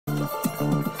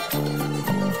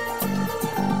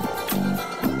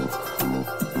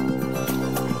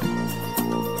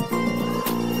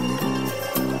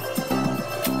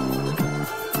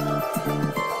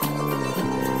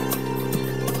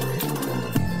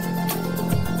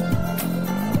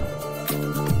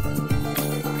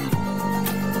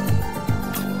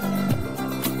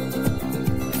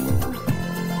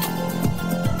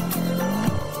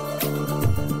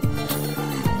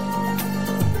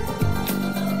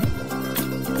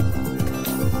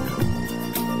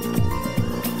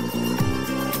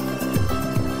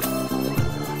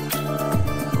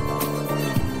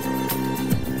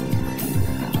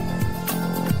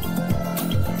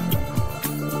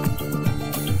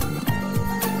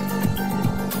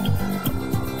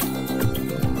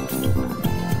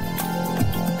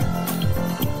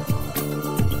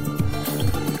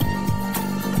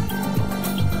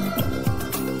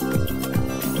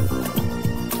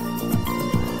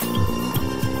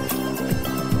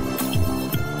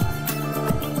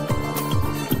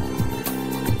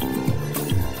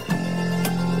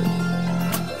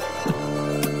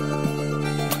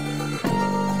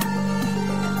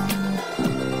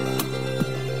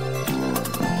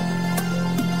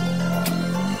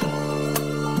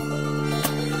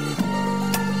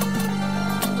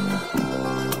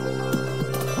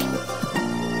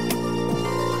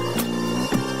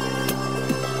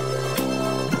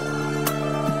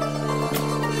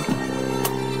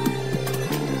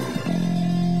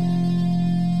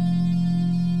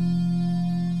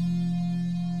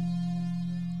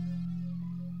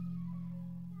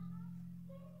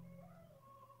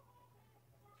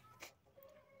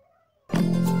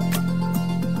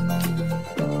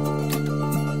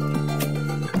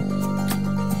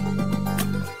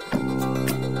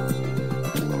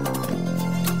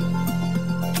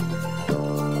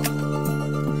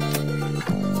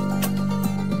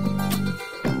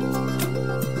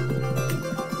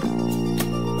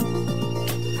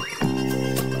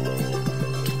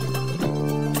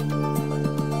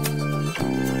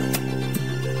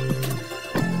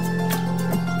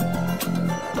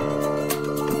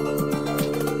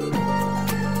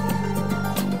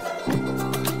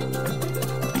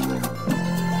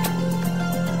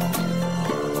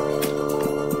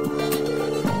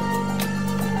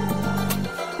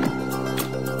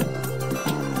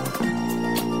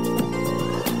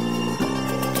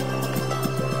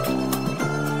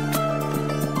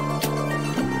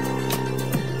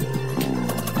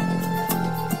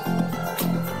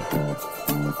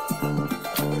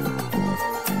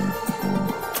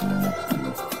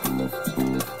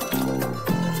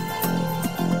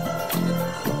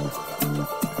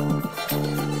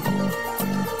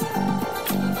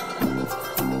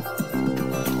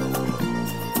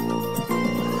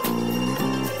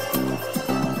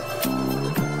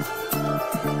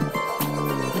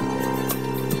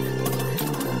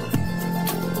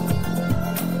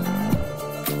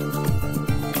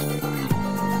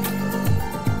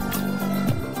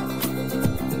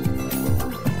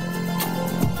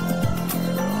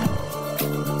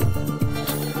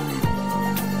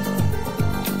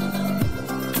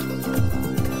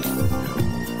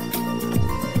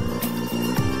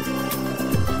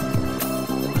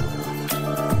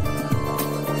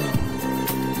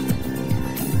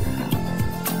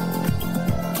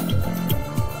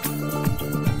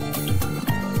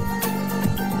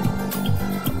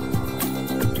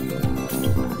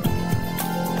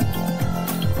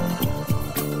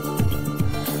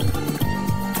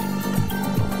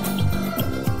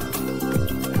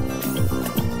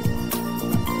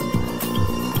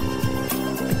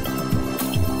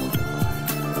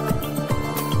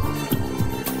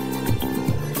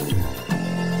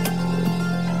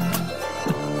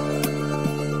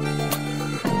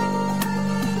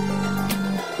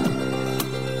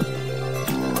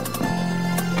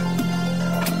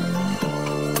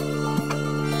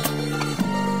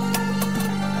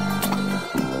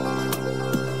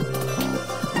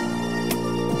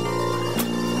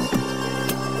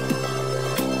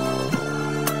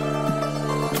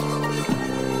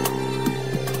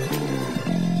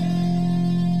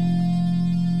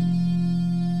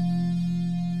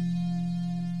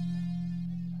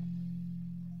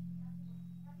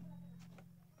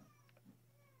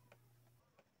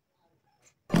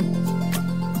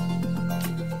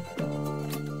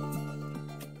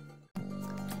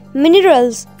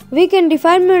Minerals. We can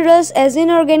define minerals as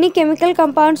inorganic chemical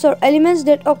compounds or elements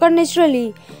that occur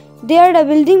naturally. They are the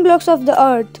building blocks of the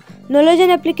earth. Knowledge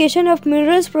and application of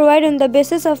minerals provide on the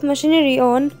basis of machinery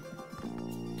on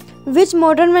which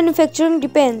modern manufacturing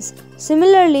depends.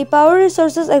 Similarly, power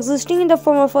resources existing in the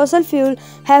form of fossil fuel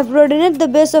have broadened the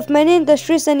base of many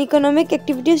industries and economic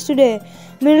activities today.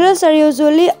 Minerals are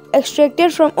usually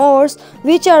extracted from ores,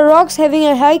 which are rocks having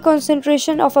a high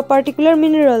concentration of a particular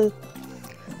mineral.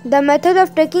 The method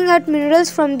of taking out minerals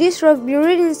from this rock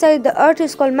buried inside the earth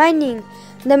is called mining.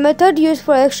 The method used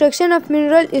for extraction of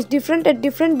mineral is different at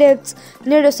different depths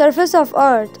near the surface of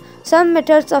earth. Some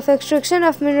methods of extraction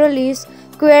of mineral is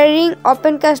quarrying,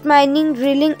 open cast mining,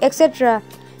 drilling, etc.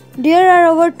 There are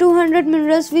over 200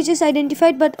 minerals which is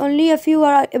identified, but only a few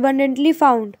are abundantly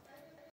found.